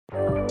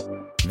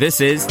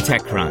This is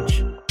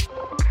TechCrunch.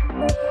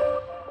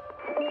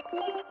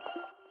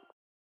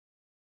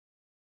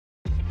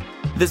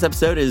 This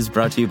episode is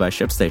brought to you by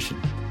ShipStation.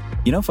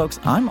 You know, folks,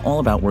 I'm all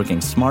about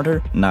working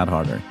smarter, not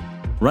harder.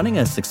 Running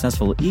a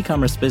successful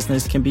e-commerce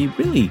business can be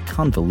really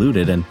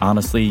convoluted, and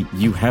honestly,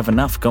 you have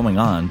enough going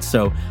on,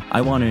 so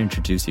I want to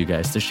introduce you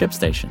guys to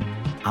ShipStation.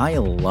 I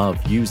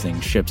love using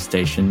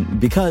ShipStation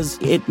because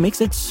it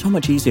makes it so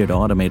much easier to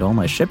automate all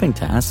my shipping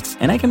tasks,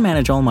 and I can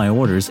manage all my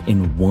orders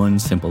in one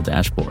simple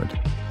dashboard.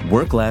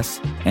 Work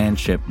less and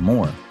ship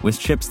more with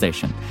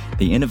ShipStation,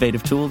 the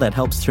innovative tool that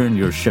helps turn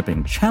your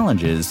shipping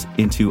challenges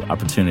into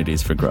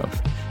opportunities for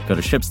growth. Go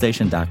to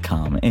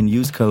ShipStation.com and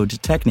use code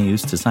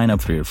TechNews to sign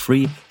up for your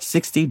free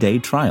 60-day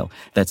trial.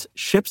 That's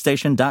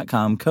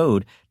ShipStation.com,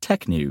 code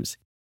TechNews.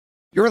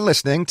 You're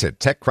listening to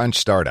TechCrunch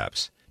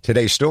Startups.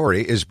 Today's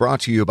story is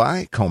brought to you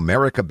by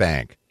Comerica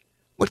Bank.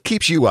 What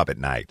keeps you up at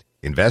night?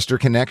 Investor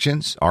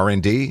connections,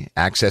 R&D,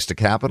 access to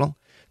capital?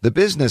 The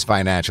business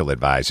financial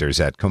advisors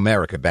at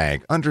Comerica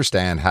Bank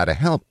understand how to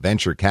help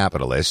venture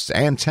capitalists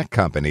and tech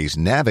companies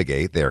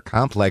navigate their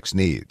complex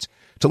needs.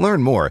 To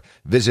learn more,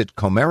 visit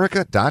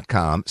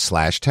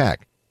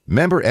Comerica.com/tech.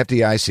 Member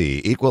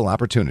FDIC Equal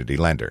Opportunity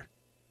Lender.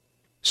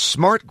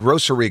 Smart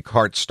grocery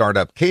cart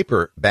startup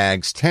Caper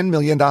bags $10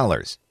 million.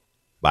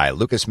 By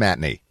Lucas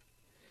Matney.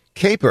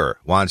 Caper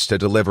wants to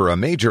deliver a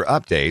major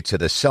update to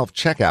the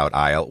self-checkout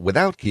aisle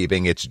without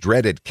keeping its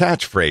dreaded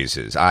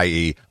catchphrases,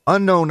 i.e.,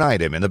 unknown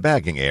item in the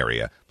bagging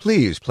area.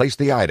 Please place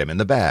the item in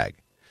the bag.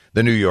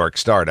 The New York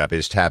startup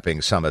is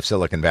tapping some of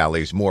Silicon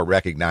Valley's more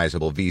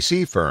recognizable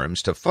VC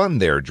firms to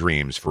fund their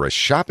dreams for a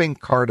shopping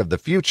cart of the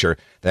future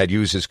that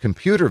uses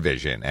computer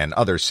vision and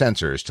other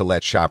sensors to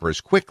let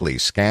shoppers quickly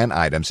scan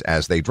items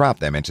as they drop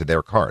them into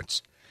their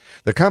carts.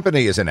 The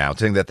company is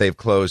announcing that they've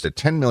closed a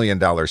 $10 million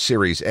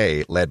Series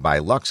A led by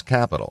Lux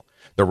Capital.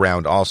 The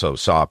round also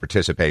saw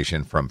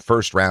participation from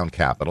First Round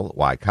Capital,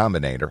 Y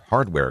Combinator,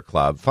 Hardware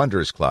Club,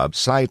 Funders Club,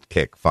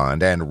 Sidekick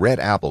Fund, and Red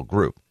Apple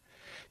Group.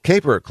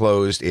 Caper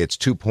closed its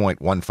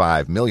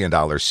 $2.15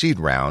 million seed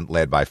round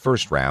led by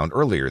First Round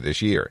earlier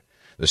this year.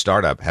 The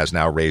startup has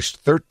now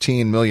raised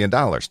 $13 million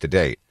to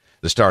date.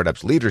 The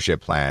startup's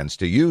leadership plans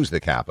to use the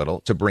capital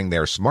to bring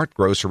their smart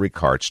grocery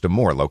carts to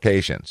more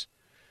locations.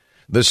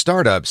 The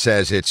startup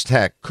says its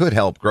tech could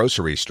help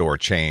grocery store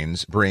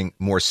chains bring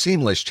more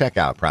seamless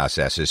checkout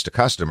processes to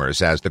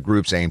customers as the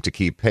groups aim to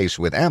keep pace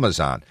with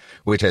Amazon,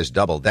 which has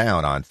doubled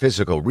down on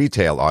physical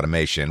retail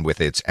automation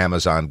with its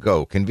Amazon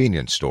Go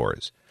convenience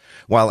stores.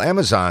 While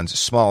Amazon's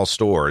small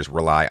stores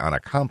rely on a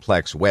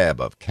complex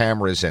web of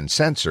cameras and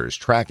sensors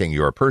tracking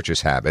your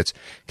purchase habits,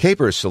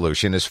 Caper's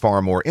solution is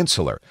far more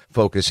insular,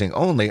 focusing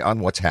only on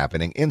what's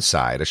happening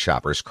inside a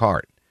shopper's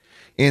cart.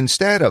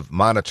 Instead of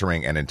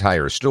monitoring an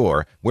entire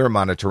store, we're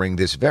monitoring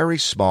this very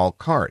small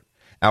cart.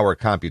 Our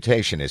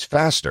computation is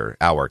faster,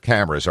 our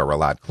cameras are a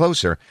lot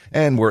closer,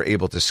 and we're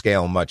able to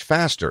scale much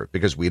faster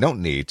because we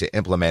don't need to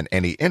implement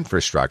any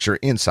infrastructure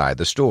inside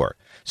the store,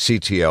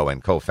 CTO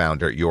and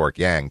co-founder York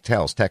Yang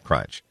tells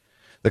TechCrunch.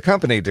 The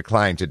company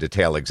declined to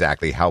detail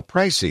exactly how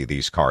pricey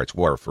these carts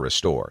were for a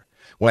store.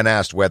 When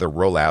asked whether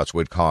rollouts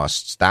would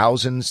cost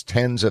thousands,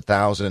 tens of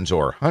thousands,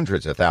 or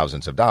hundreds of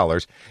thousands of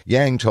dollars,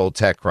 Yang told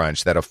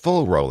TechCrunch that a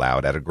full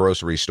rollout at a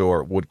grocery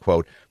store would,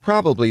 quote,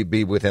 probably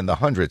be within the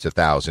hundreds of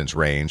thousands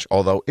range,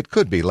 although it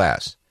could be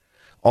less.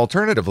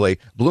 Alternatively,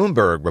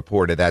 Bloomberg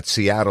reported that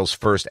Seattle's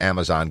first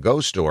Amazon Go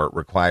store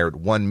required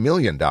 $1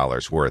 million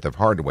worth of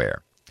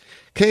hardware.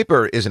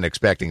 Caper isn't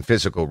expecting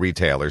physical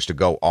retailers to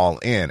go all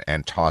in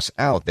and toss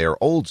out their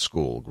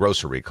old-school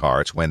grocery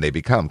carts when they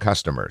become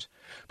customers.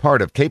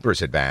 Part of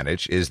Caper's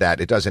advantage is that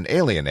it doesn't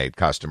alienate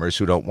customers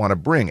who don't want to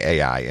bring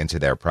AI into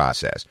their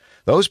process.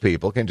 Those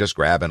people can just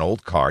grab an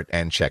old cart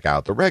and check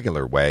out the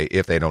regular way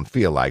if they don't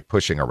feel like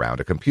pushing around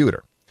a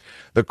computer.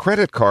 The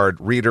credit card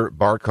reader,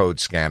 barcode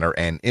scanner,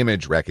 and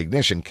image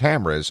recognition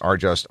cameras are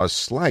just a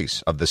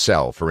slice of the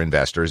sell for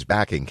investors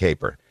backing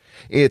Caper.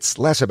 It's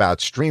less about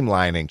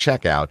streamlining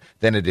checkout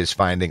than it is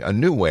finding a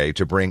new way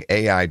to bring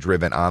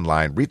AI-driven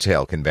online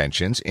retail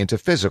conventions into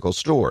physical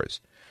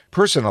stores.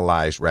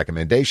 Personalized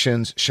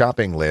recommendations,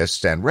 shopping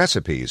lists, and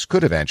recipes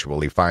could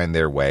eventually find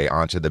their way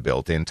onto the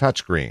built-in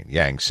touchscreen,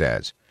 Yang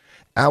says.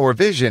 Our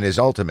vision is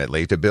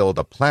ultimately to build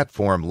a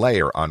platform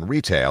layer on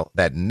retail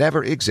that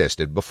never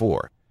existed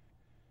before.